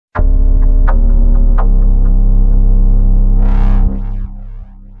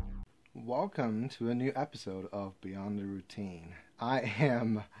welcome to a new episode of Beyond the Routine. I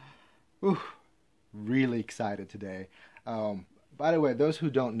am really excited today. By the way, those who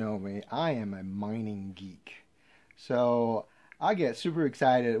don't know me, I am a mining geek. So I get super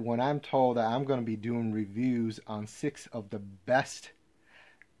excited when I'm told that I'm going to be doing reviews on 6 of the best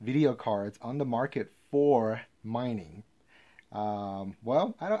video cards on the market for mining.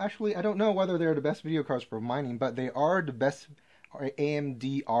 Well, I don't know whether they're the best video cards for mining, but they are the best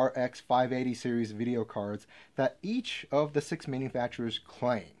AMD RX 580 series video cards that each of the 6 manufacturers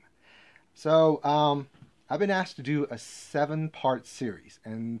claim. So I've been asked to do a 7-part series,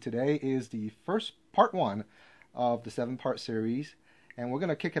 and today is the first part 1 of the 7-part series, and we're going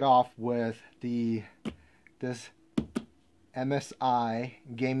to kick it off with this MSI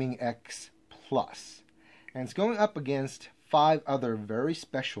Gaming X Plus, and it's going up against 5 other very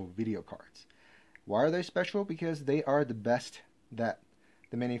special video cards. Why are they special? Because they are the best that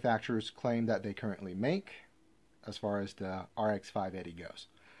the manufacturers claim that they currently make as far as the RX 580 goes.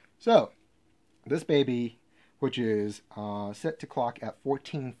 So this baby, which is set to clock at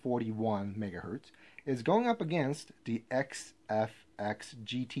 1441 megahertz, is going up against the XFX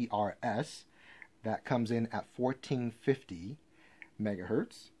GTR-S that comes in at 1450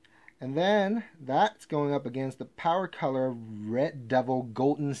 megahertz. And then that's going up against the PowerColor Red Devil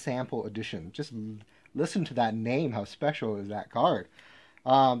Golden Sample Edition. Just listen to that name, how special is that card.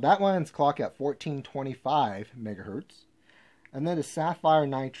 That one's clocked at 1425 megahertz. And then the Sapphire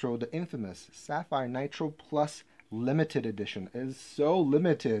Nitro, the infamous Sapphire Nitro Plus Limited Edition, is so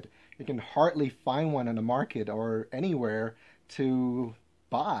limited you can hardly find one in the market or anywhere to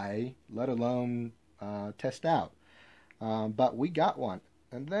buy, let alone test out. But we got one.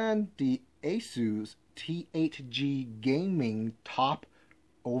 And then the ASUS T8G Gaming Top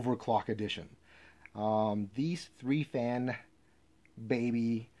Overclock Edition. These 3-fan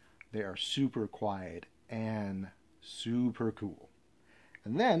baby, they are super quiet and super cool.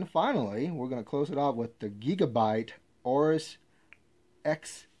 And then finally, we're going to close it off with the GIGABYTE AORUS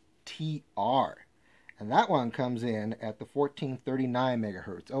XTR. And that one comes in at the 1439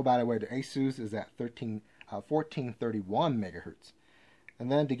 megahertz. Oh, by the way, the ASUS is at 1431 megahertz. And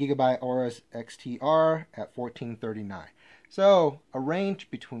then the GIGABYTE AORUS XTR at 1439. So a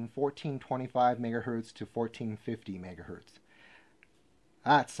range between 1425 megahertz to 1450 megahertz.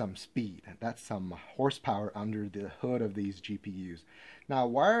 That's some speed. That's some horsepower under the hood of these GPUs. Now,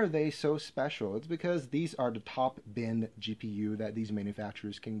 why are they so special? It's because these are the top bin GPU that these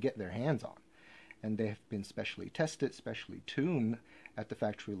manufacturers can get their hands on. And they have been specially tested, specially tuned at the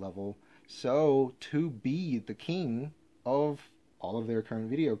factory level, so to be the king of all of their current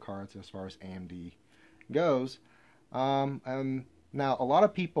video cards as far as AMD goes. Now, a lot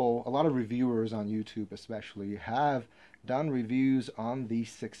of people, a lot of reviewers on YouTube especially, have done reviews on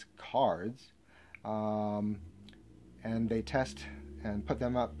these 6 cards, and they test and put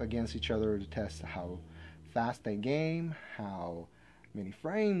them up against each other to test how fast they game, how many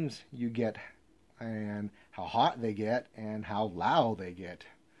frames you get, and how hot they get, and how loud they get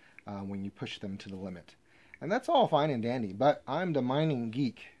when you push them to the limit. And that's all fine and dandy, but I'm the mining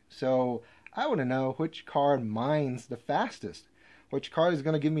geek, so I want to know which card mines the fastest, which card is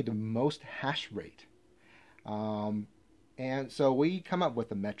going to give me the most hash rate. And so we come up with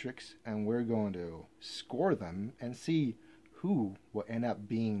the metrics, and we're going to score them and see who will end up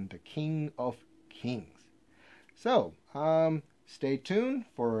being the king of kings. So stay tuned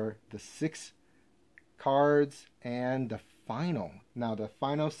for the 6 cards and the final. Now, the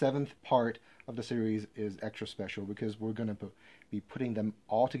final 7th part of the series is extra special because we're going to be putting them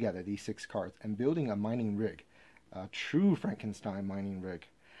all together, these 6 cards, and building a mining rig, a true Frankenstein mining rig.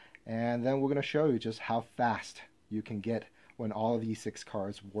 And then we're going to show you just how fast you can get when all of these 6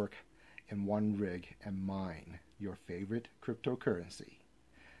 cards work in one rig and mine your favorite cryptocurrency.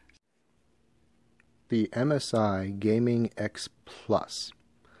 The MSI Gaming X Plus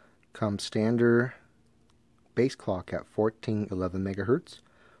comes standard base clock at 1411 megahertz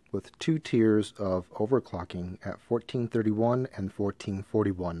with 2 tiers of overclocking at 1431 and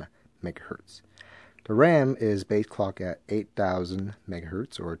 1441 megahertz. The RAM is base clock at 8000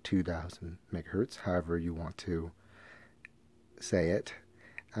 megahertz or 2000 megahertz, however you want to say it,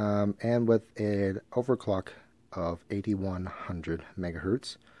 and with an overclock of 8100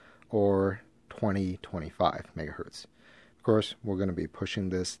 megahertz or 2025 megahertz. Of course, we're going to be pushing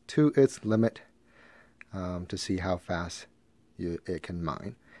this to its limit to see how fast it can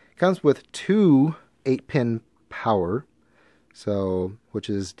mine. It comes with 2 8-pin power, so which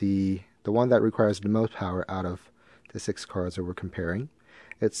is the one that requires the most power out of the 6 cards that we're comparing.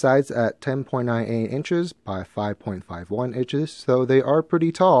 It's sized at 10.98 inches by 5.51 inches, so they are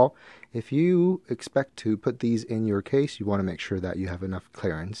pretty tall. If you expect to put these in your case, you want to make sure that you have enough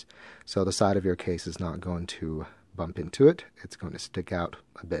clearance, so the side of your case is not going to bump into it. It's going to stick out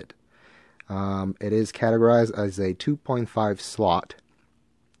a bit. It is categorized as a 2.5 slot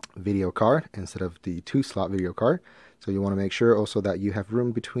video card instead of the 2 slot video card. So you want to make sure also that you have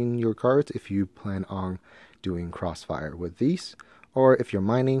room between your cards if you plan on doing crossfire with these. Or if you're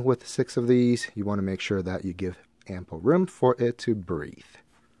mining with 6 of these, you want to make sure that you give ample room for it to breathe.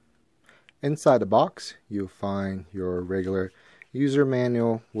 Inside the box, you'll find your regular user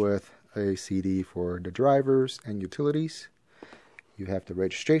manual with a CD for the drivers and utilities. You have the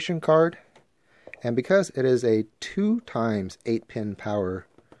registration card. And because it is a 2x 8-pin power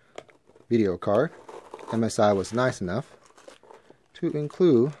video card, MSI was nice enough to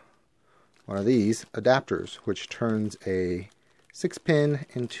include one of these adapters, which turns a 6-pin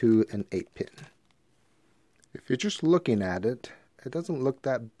into an 8-pin. If you're just looking at it, it doesn't look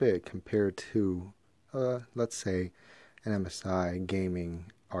that big compared to, let's say, an MSI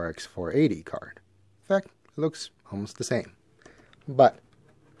Gaming RX 480 card. In fact, it looks almost the same. But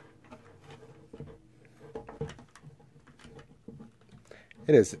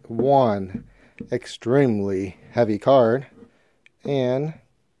it is one extremely heavy card, and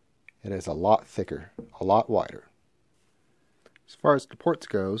it is a lot thicker, a lot wider. As far as the ports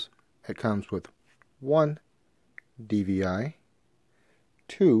goes, it comes with 1 DVI,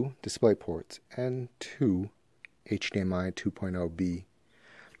 2 display ports, and 2 HDMI 2.0B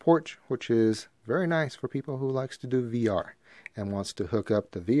ports, which is very nice for people who likes to do VR and wants to hook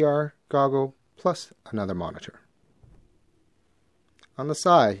up the VR goggle plus another monitor. On the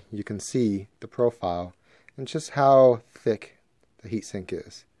side, you can see the profile and just how thick the heatsink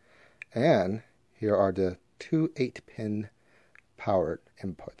is. And here are the 2 8-pin powered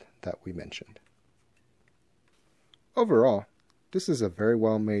input that we mentioned. Overall, this is a very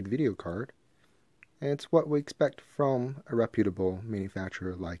well made video card, and it's what we expect from a reputable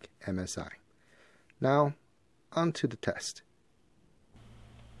manufacturer like MSI. Now, on to the test.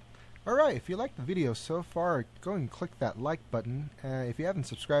 Alright, if you liked the video so far, go and click that like button. If you haven't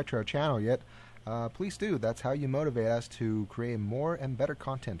subscribed to our channel yet, please do. That's how you motivate us to create more and better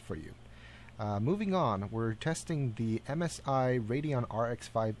content for you. Moving on, we're testing the MSI Radeon RX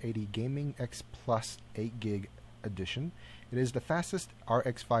 580 Gaming X Plus 8GB edition. It is the fastest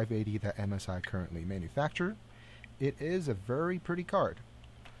RX 580 that MSI currently manufacture. It is a very pretty card.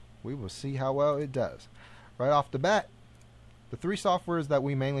 We will see how well it does. Right off the bat, the 3 softwares that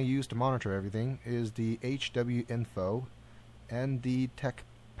we mainly use to monitor everything is the HW Info and the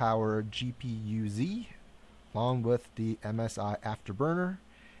TechPowerUp GPU-Z, along with the MSI Afterburner.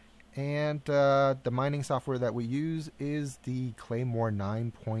 And the mining software that we use is the Claymore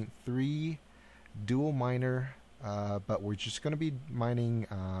 9.3 dual miner, but we're just going to be mining,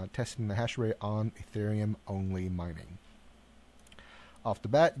 testing the hash rate on Ethereum only mining. Off the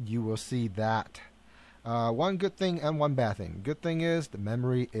bat, you will see that one good thing and one bad thing. Good thing is the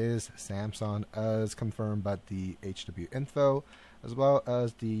memory is Samsung as confirmed by the HW Info, as well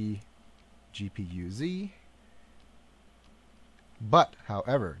as the GPU-Z. But,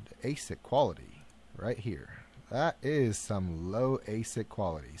 however, the ASIC quality right here, that is some low ASIC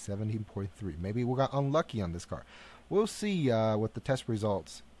quality, 17.3. Maybe we got unlucky on this card. We'll see with the test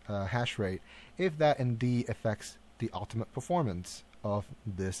results, hash rate, if that indeed affects the ultimate performance of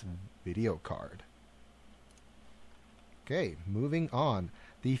this video card. Okay, moving on.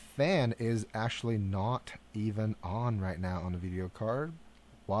 The fan is actually not even on right now on the video card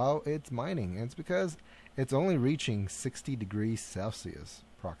while it's mining. And it's because it's only reaching 60 degrees Celsius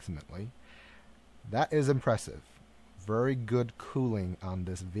approximately. That is impressive. Very good cooling on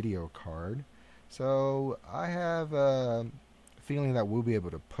this video card. So I have a feeling that we'll be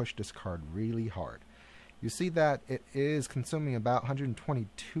able to push this card really hard. You see that it is consuming about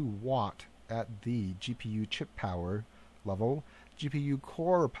 122 watt at the GPU chip power level. GPU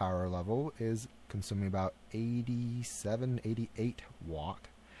core power level is consuming about 88 watt.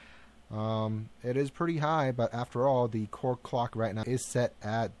 It is pretty high, but after all, the core clock right now is set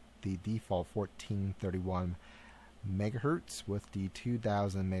at the default 1431 megahertz with the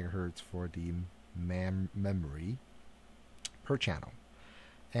 2000 megahertz for the memory per channel.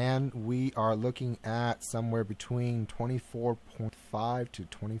 And we are looking at somewhere between 24.5 to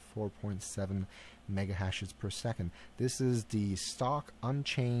 24.7 megahashes per second. This is the stock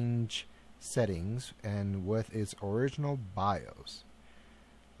unchanged settings and with its original BIOS.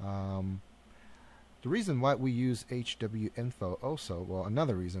 The reason why we use HW info also, well,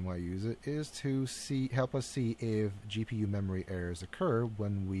 another reason why we use it is to help us see if GPU memory errors occur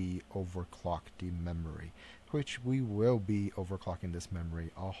when we overclock the memory, which we will be overclocking this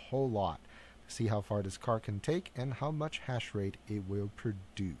memory a whole lot to see how far this card can take and how much hash rate it will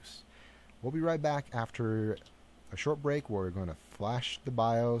produce. We'll be right back after a short break where we're going to flash the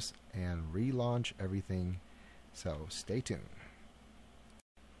BIOS and relaunch everything, so stay tuned.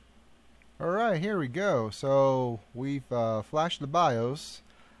 Alright, here we go. So we've flashed the BIOS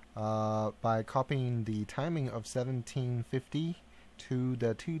by copying the timing of 1750 to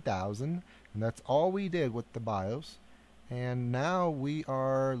the 2000, and that's all we did with the BIOS. And now we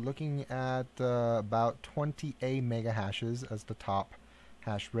are looking at about 28 mega hashes as the top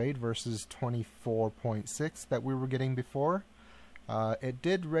hash rate versus 24.6 that we were getting before. It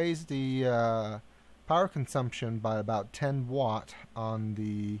did raise the power consumption by about 10 watt on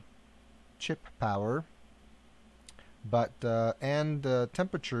the chip power, but and the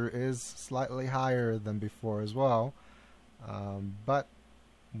temperature is slightly higher than before as well, but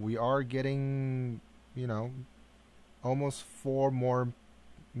we are getting, you know, almost 4 more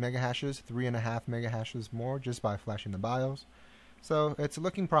mega hashes, 3.5 mega hashes more just by flashing the BIOS. So it's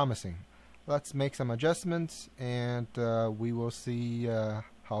looking promising. Let's make some adjustments and we will see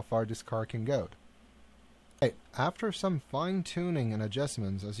how far this card can go. Right, after some fine-tuning and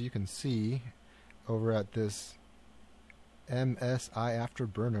adjustments, as you can see over at this MSI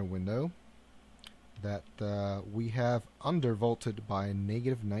Afterburner window, that we have undervolted by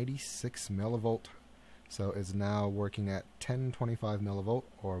negative 96 millivolt, so it's now working at 1025 millivolt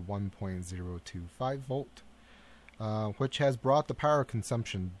or 1.025 volt, which has brought the power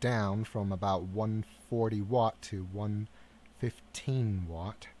consumption down from about 140 watt to 115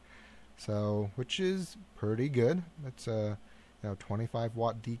 watt. So, which is pretty good. It's a 25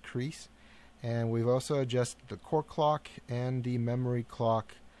 watt decrease, and we've also adjusted the core clock and the memory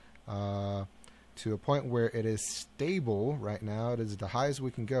clock to a point where it is stable right now. It is the highest we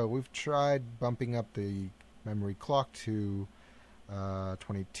can go. We've tried bumping up the memory clock to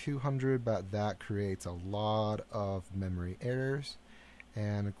 2200, but that creates a lot of memory errors.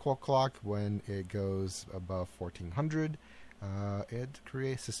 And the core clock, when it goes above 1400, it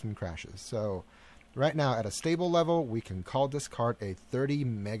creates system crashes. So right now at a stable level, we can call this card a 30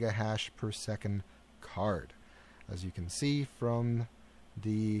 mega hash per second card, as you can see from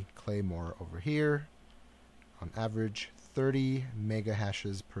the Claymore over here. On average 30 mega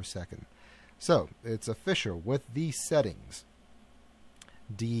hashes per second. So it's official with these settings.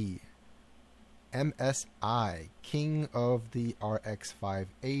 The MSI King of the RX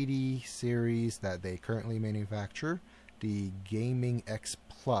 580 series that they currently manufacture, the Gaming X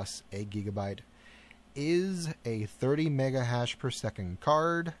Plus 8GB, is a 30 mega hash per second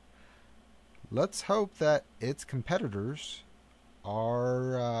card. Let's hope that its competitors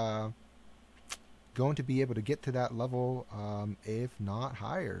are going to be able to get to that level, if not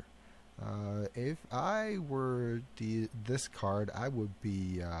higher. If I were this card, I would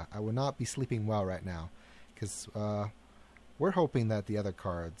not be sleeping well right now, because we're hoping that the other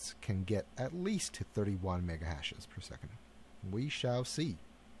cards can get at least to 31 mega hashes per second. We shall see.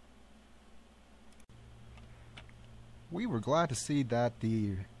 We were glad to see that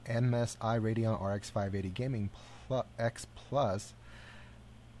the MSI Radeon RX 580 Gaming X Plus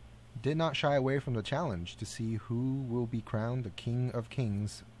did not shy away from the challenge to see who will be crowned the King of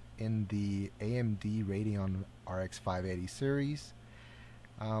Kings in the AMD Radeon RX 580 series.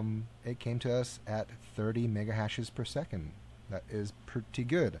 It came to us at 30 mega hashes per second. That is pretty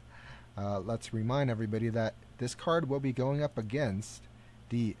good. Let's remind everybody that this card will be going up against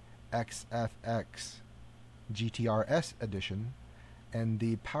the XFX GTR-S edition and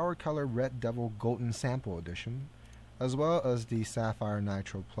the PowerColor Red Devil Golden Sample edition, as well as the Sapphire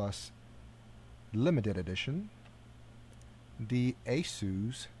Nitro Plus Limited Edition, the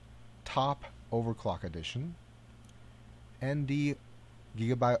ASUS Top Overclock Edition, and the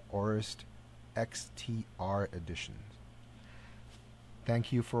Gigabyte AORUS XTR Edition.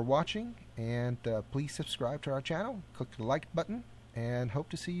 Thank you for watching, and please subscribe to our channel, click the like button, and hope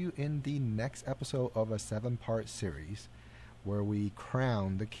to see you in the next episode of a 7-part series where we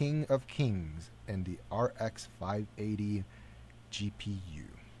crown the King of Kings in the RX 580 GPU.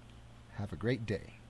 Have a great day.